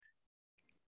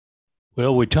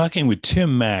Well, we're talking with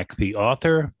Tim Mak, the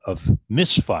author of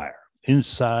Misfire,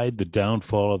 Inside the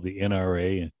Downfall of the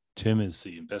NRA. And Tim is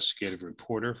the investigative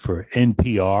reporter for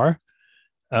NPR.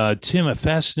 Tim, a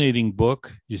fascinating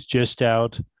book is just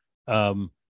out.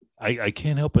 Um, I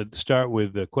can't help but start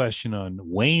with a question on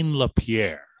Wayne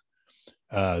LaPierre,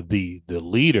 the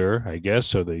leader, I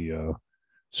guess, or the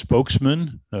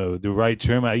spokesman, the right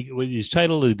term. His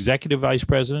title is executive vice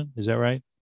president. Is that right?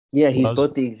 Yeah, he's Was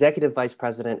both the executive vice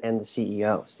president and the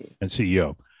CEO, Steve. and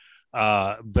CEO.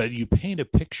 But you paint a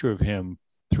picture of him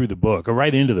through the book, or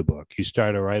right into the book. You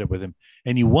start to write it with him,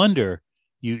 and you wonder.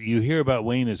 You hear about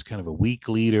Wayne as kind of a weak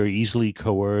leader, easily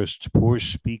coerced, poor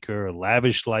speaker,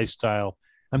 lavish lifestyle.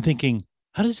 I'm thinking,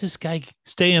 how does this guy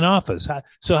stay in office?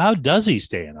 How does he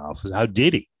stay in office? How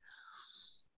did he?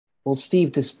 Well,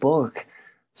 Steve, this book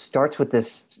starts with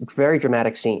this very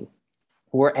dramatic scene.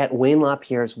 We're at Wayne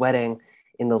LaPierre's wedding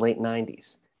in the late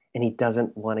 90s, and he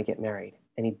doesn't want to get married,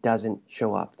 and he doesn't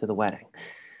show up to the wedding.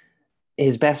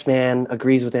 His best man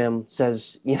agrees with him,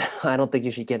 says, I don't think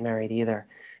you should get married either,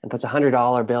 and puts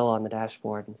 $100 bill on the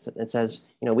dashboard and says,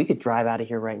 we could drive out of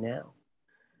here right now.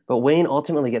 But Wayne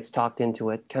ultimately gets talked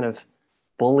into it, kind of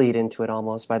bullied into it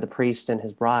almost by the priest and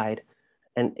his bride.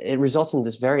 And it results in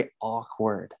this very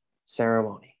awkward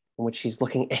ceremony in which he's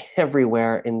looking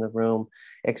everywhere in the room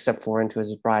except for into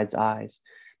his bride's eyes.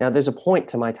 Now, there's a point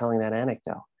to my telling that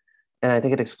anecdote. And I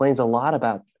think it explains a lot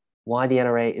about why the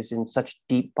NRA is in such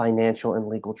deep financial and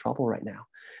legal trouble right now.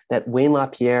 That Wayne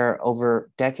LaPierre, over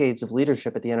decades of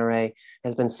leadership at the NRA,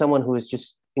 has been someone who is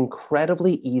just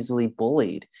incredibly easily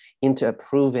bullied into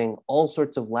approving all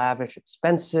sorts of lavish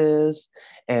expenses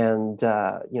and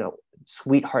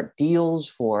sweetheart deals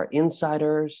for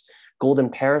insiders, golden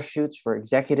parachutes for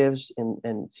executives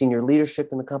and senior leadership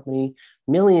in the company,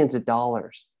 millions of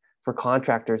dollars for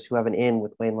contractors who have an in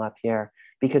with Wayne LaPierre,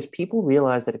 because people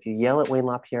realize that if you yell at Wayne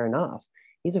LaPierre enough,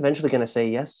 he's eventually going to say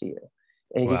yes to you,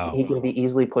 and he Wow. can be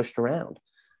easily pushed around.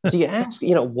 So you ask,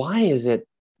 why is it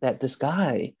that this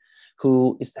guy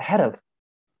who is the head of,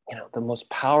 the most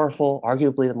powerful,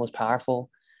 arguably the most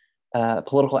powerful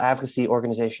political advocacy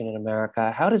organization in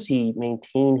America, how does he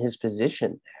maintain his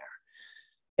position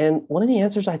there? And one of the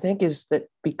answers, I think, is that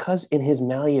because in his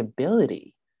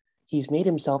malleability, he's made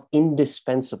himself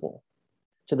indispensable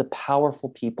to the powerful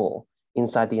people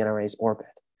inside the NRA's orbit,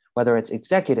 whether it's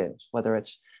executives, whether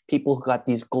it's people who got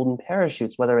these golden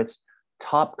parachutes, whether it's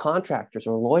top contractors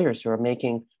or lawyers who are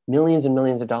making millions and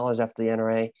millions of dollars after the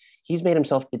NRA. He's made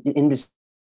himself indispensable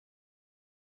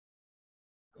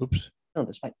Oops.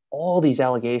 despite all these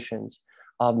allegations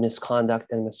of misconduct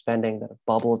and misspending that have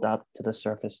bubbled up to the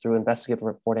surface through investigative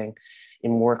reporting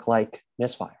in work like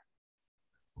Misfire.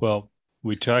 Well,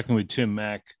 we're talking with Tim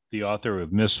Mak, the author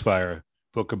of Misfire,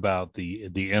 book about the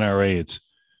NRA. It's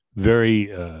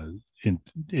very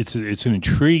it's an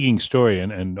intriguing story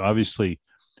and obviously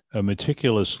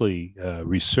meticulously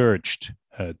researched,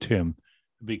 Tim,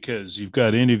 because you've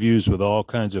got interviews with all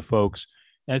kinds of folks.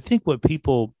 And I think what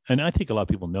people, and I think a lot of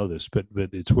people know this, but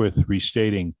it's worth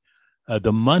restating,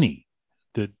 the money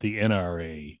that the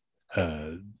NRA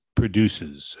uh,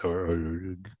 produces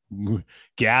or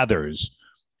gathers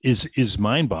is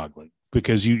mind boggling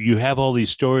because you have all these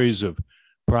stories of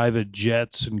private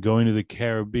jets and going to the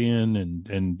Caribbean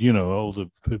and all the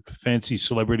fancy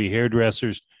celebrity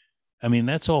hairdressers. I mean,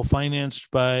 that's all financed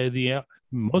by the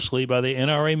mostly by the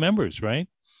NRA members, right?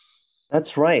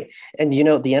 That's right. And the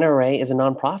NRA is a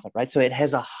nonprofit, right? So it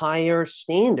has a higher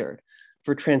standard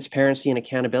for transparency and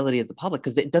accountability of the public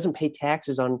because it doesn't pay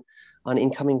taxes on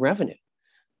incoming revenue.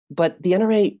 But the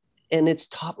NRA and its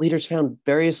top leaders found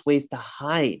various ways to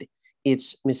hide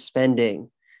its misspending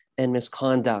and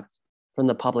misconduct from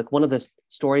the public. One of the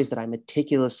stories that I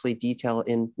meticulously detail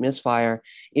in Misfire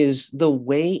is the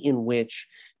way in which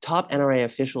top NRA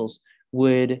officials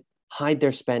would hide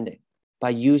their spending by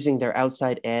using their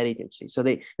outside ad agency. So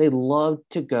they love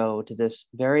to go to this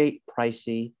very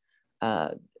pricey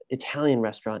Italian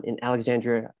restaurant in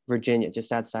Alexandria, Virginia,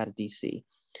 just outside of DC.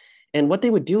 And what they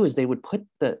would do is they would put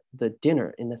the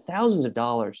dinner in the thousands of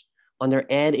dollars on their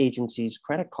ad agency's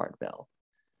credit card bill.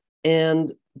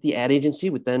 And the ad agency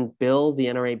would then bill the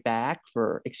NRA back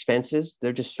for expenses.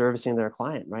 They're just servicing their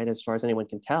client, right? As far as anyone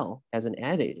can tell, as an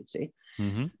ad agency.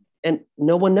 Mm-hmm. And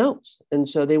no one knows. And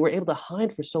so they were able to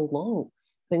hide for so long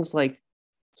things like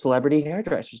celebrity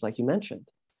hairdressers, like you mentioned,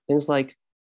 things like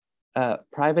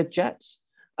private jets,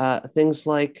 things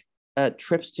like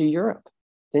trips to Europe,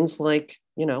 things like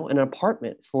an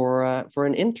apartment for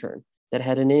an intern that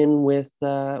had an in with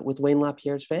Wayne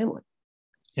LaPierre's family.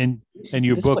 And This and is,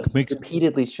 your this is book what he makes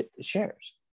repeatedly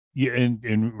shares. yeah,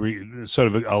 sort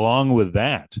of along with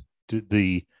that,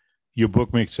 the your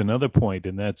book makes another point,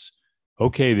 and that's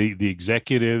okay. The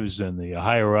executives and the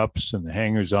higher ups and the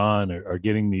hangers on are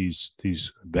getting these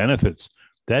benefits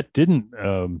that didn't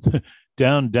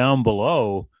down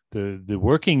below the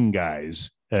working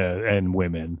guys and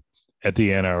women at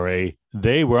the NRA.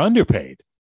 They were underpaid,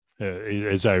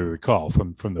 as I recall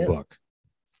from the Yeah. book.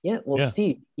 Yeah. Well, Yeah,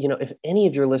 Steve, if any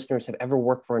of your listeners have ever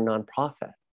worked for a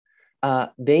nonprofit,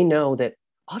 they know that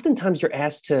oftentimes you're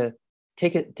asked to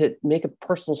make a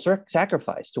personal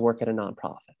sacrifice to work at a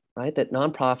nonprofit, right? That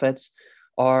nonprofits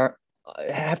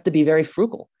have to be very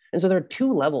frugal. And so there are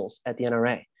two levels at the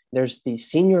NRA. There's the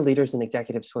senior leaders and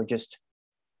executives who are just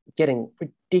getting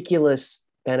ridiculous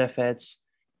benefits,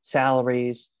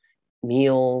 salaries,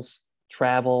 meals,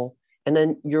 travel, and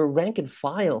then your rank and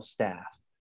file staff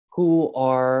who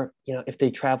are, if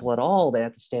they travel at all, they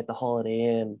have to stay at the Holiday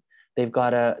Inn. They're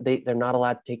not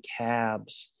allowed to take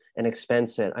cabs and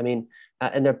expense it. I mean,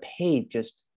 and they're paid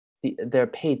just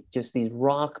these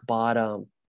rock bottom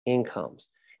incomes.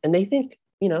 And they think,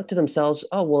 to themselves,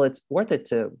 oh, well, it's worth it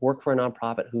to work for a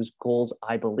nonprofit whose goals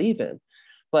I believe in.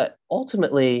 But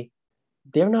ultimately,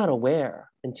 they're not aware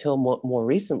until more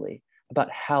recently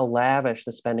about how lavish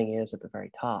the spending is at the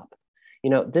very top.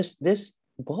 This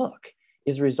book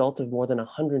is a result of more than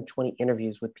 120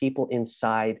 interviews with people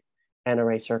inside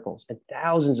NRA circles and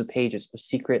thousands of pages of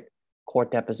secret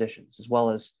court depositions, as well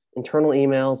as internal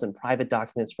emails and private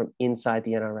documents from inside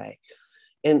the NRA.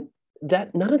 And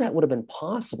that none of that would have been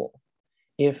possible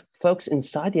if folks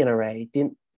inside the NRA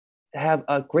didn't have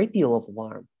a great deal of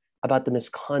alarm about the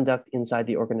misconduct inside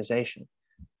the organization.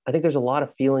 I think there's a lot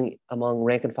of feeling among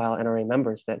rank and file NRA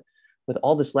members that with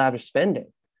all this lavish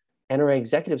spending, NRA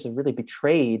executives have really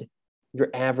betrayed your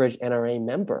average NRA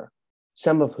member,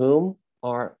 some of whom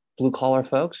are blue collar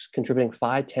folks contributing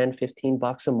 $5, $10,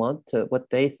 $15 a month to what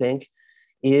they think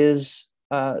is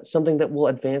something that will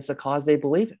advance a cause they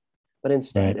believe in. But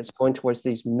instead, It's going towards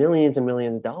these millions and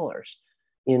millions of dollars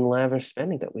in lavish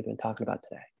spending that we've been talking about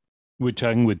today. We're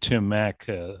talking with Tim Mak,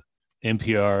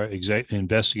 NPR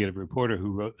investigative reporter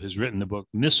who has written the book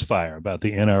Misfire about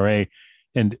the NRA.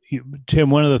 And Tim,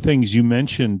 one of the things you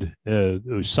mentioned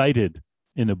or cited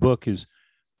in the book is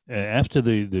after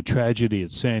the tragedy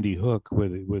at Sandy Hook, where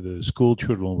the school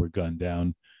children were gunned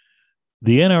down,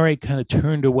 the NRA kind of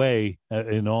turned away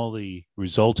in all the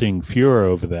resulting furor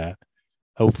over that,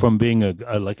 from being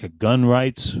like a gun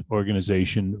rights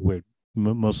organization where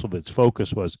most of its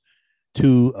focus was,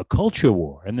 to a culture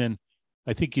war. And then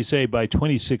I think you say by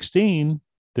 2016,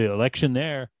 the election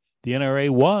there, the NRA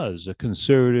was a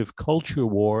conservative culture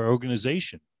war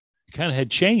organization. It kind of had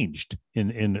changed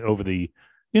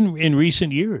in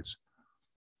recent years.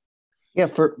 Yeah,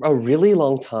 for a really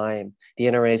long time, the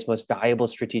NRA's most valuable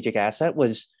strategic asset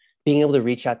was being able to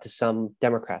reach out to some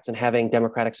Democrats and having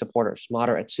Democratic supporters,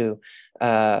 moderates who,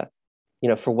 for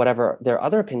whatever their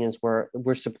other opinions were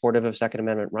supportive of Second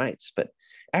Amendment rights. But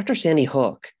after Sandy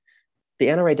Hook, the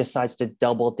NRA decides to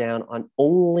double down on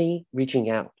only reaching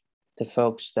out to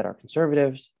folks that are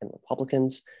conservatives and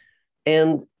Republicans.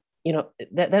 And,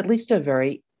 that leads to a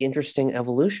very interesting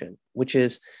evolution, which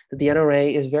is that the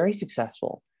NRA is very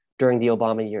successful during the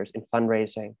Obama years in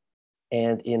fundraising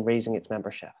and in raising its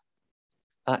membership.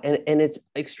 And it's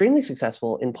extremely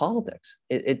successful in politics.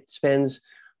 It spends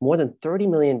more than $30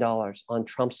 million on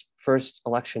Trump's first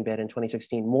election bid in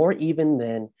 2016, more even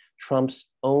than Trump's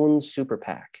own super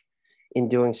PAC in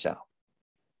doing so.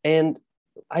 And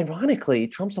ironically,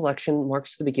 Trump's election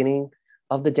marks the beginning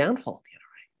of the downfall of the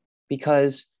NRA,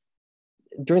 because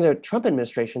during the Trump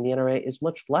administration, the NRA is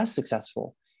much less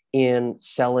successful in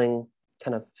selling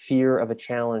kind of fear of a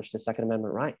challenge to Second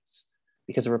Amendment rights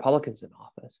because of Republicans in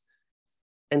office.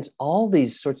 And all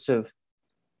these sorts of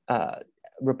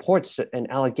reports and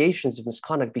allegations of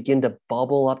misconduct begin to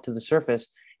bubble up to the surface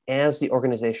as the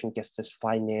organization gets this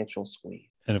financial squeeze.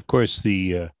 And of course,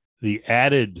 the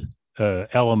added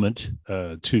element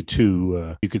to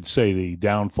you could say the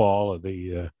downfall of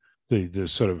the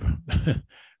sort of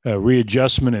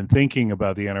readjustment in thinking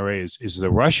about the NRA is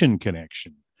the Russian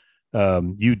connection.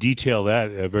 You detail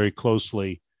that very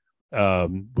closely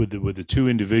with the two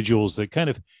individuals that kind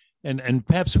of, and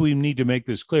perhaps we need to make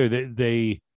this clear that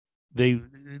the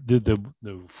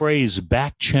phrase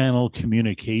back channel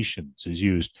communications is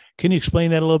used. Can you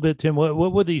explain that a little bit, Tim? What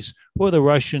were the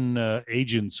Russian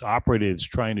agents, operatives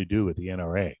trying to do with the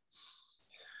NRA?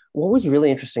 What was really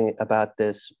interesting about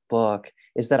this book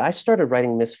is that I started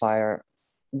writing Misfire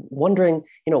wondering,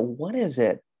 what is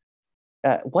it?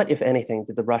 What, if anything,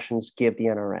 did the Russians give the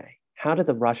NRA? How did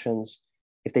the Russians,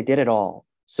 if they did at all,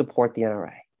 support the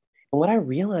NRA? And what I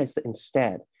realized that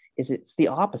instead is it's the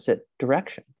opposite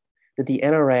direction, that the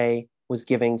NRA was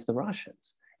giving to the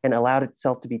Russians and allowed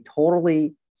itself to be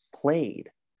totally played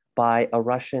by a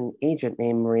Russian agent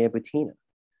named Maria Butina.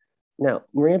 Now,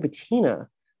 Maria Butina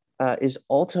is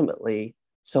ultimately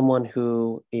someone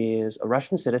who is a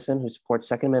Russian citizen who supports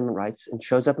Second Amendment rights and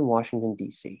shows up in Washington,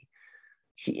 D.C.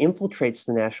 She infiltrates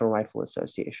the National Rifle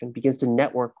Association, begins to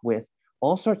network with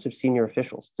all sorts of senior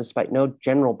officials, despite no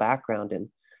general background in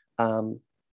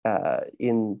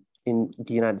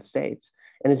the United States,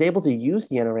 and is able to use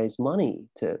the NRA's money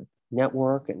to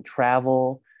network and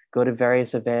travel, go to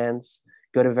various events,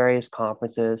 go to various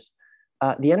conferences.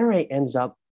 The NRA ends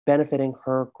up benefiting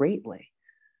her greatly.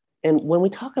 And when we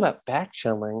talk about back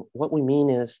channeling, what we mean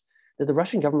is that the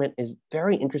Russian government is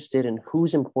very interested in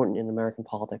who's important in American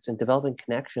politics and developing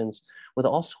connections with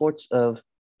all sorts of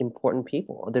important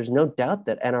people. There's no doubt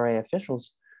that NRA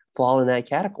officials fall in that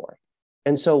category.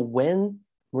 And so when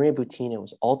Maria Butina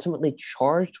was ultimately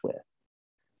charged with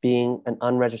being an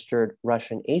unregistered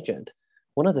Russian agent,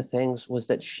 one of the things was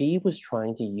that she was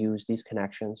trying to use these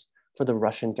connections for the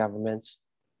Russian government's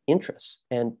interests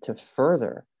and to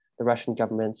further the Russian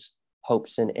government's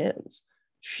hopes and ends.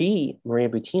 She, Maria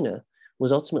Butina,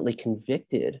 was ultimately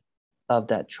convicted of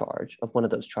that charge, of one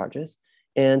of those charges,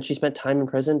 and she spent time in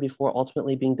prison before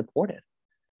ultimately being deported.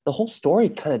 The whole story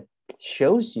kind of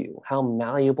shows you how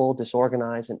malleable,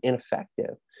 disorganized, and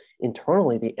ineffective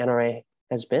internally the NRA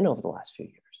has been over the last few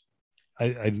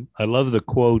years. I love the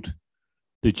quote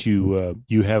that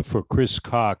you have for Chris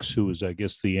Cox, who is, I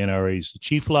guess, the NRA's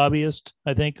chief lobbyist,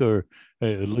 I think, or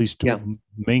at least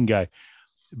main guy.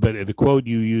 But the quote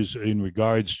you use in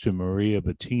regards to Maria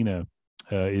Butina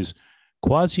is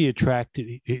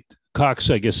quasi-attractive. Cox,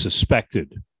 I guess,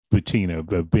 suspected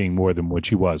Butina of being more than what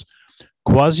she was.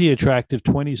 Quasi-attractive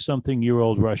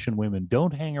 20-something-year-old Russian women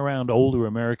don't hang around older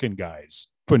American guys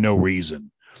for no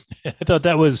reason. I thought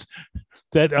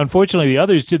that unfortunately the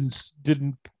others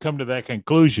didn't come to that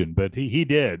conclusion, but he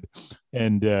did,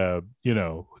 and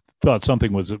thought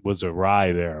something was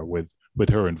awry there with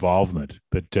her involvement.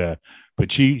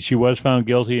 But she was found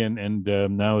guilty and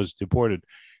now is deported.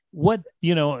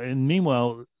 And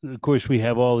meanwhile, of course, we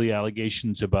have all the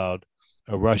allegations about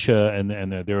Russia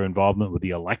and their involvement with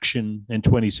the election in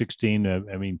 2016.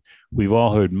 I mean, we've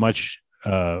all heard much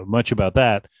about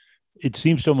that. It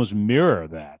seems to almost mirror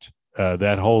that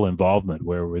whole involvement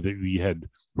where we had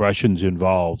Russians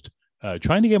involved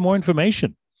trying to get more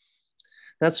information.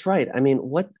 That's right. I mean,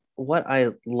 what I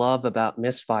love about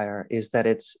Misfire is that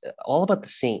it's all about the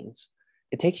scenes.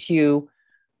 It takes you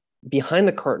behind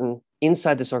the curtain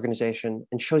inside this organization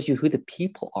and shows you who the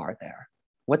people are there,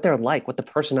 what they're like, what the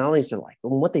personalities are like,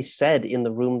 and what they said in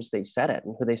the rooms they said it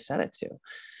and who they said it to.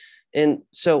 And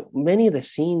so many of the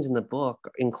scenes in the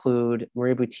book include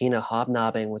Maria Butina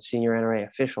hobnobbing with senior NRA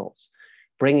officials,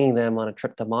 bringing them on a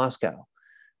trip to Moscow,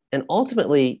 and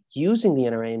ultimately using the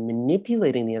NRA and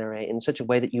manipulating the NRA in such a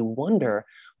way that you wonder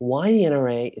why the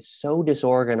NRA is so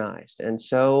disorganized and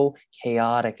so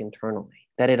chaotic internally,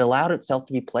 that it allowed itself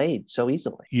to be played so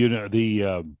easily.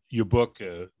 Your book,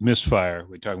 Misfire,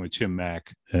 we're talking with Tim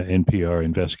Mak, NPR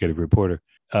investigative reporter.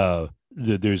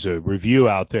 There's a review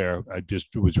out there. I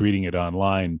just was reading it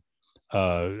online.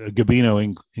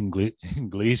 Gabino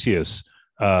Iglesias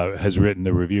has written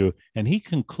the review, and he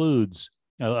concludes,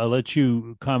 I'll let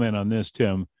you comment on this,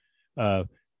 Tim.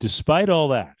 Despite all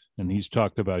that, and he's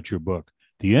talked about your book,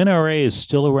 the NRA is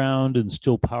still around and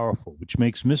still powerful, which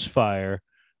makes Misfire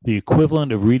the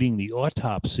equivalent of reading the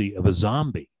autopsy of a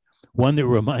zombie, one that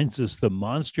reminds us the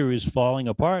monster is falling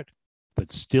apart,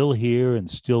 but still here and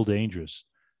still dangerous.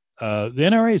 The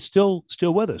NRA is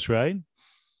still with us, right?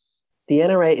 The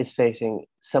NRA is facing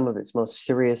some of its most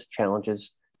serious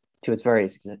challenges to its very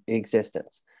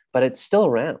existence, but it's still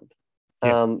around.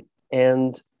 Yeah.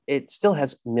 And it still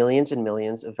has millions and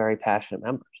millions of very passionate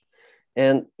members.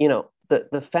 And,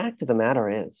 the fact of the matter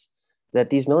is that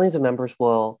these millions of members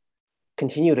will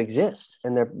continue to exist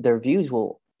and their views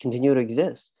will continue to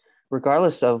exist,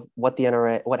 regardless of what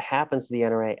happens to the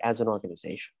NRA as an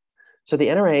organization. So the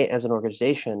NRA as an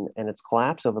organization and its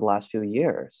collapse over the last few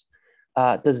years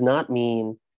does not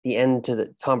mean the end to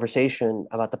the conversation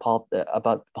about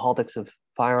the politics of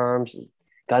firearms and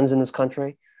guns in this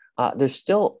country. There's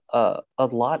still a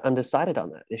lot undecided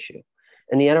on that issue,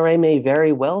 and the NRA may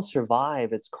very well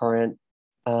survive its current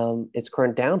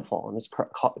downfall and its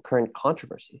current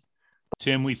controversies.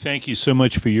 Tim, we thank you so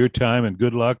much for your time and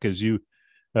good luck as you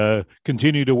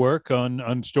continue to work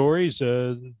on stories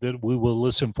that we will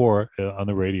listen for on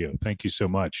the radio. Thank you so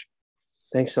much.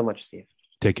 Thanks so much, Steve.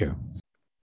 Take care.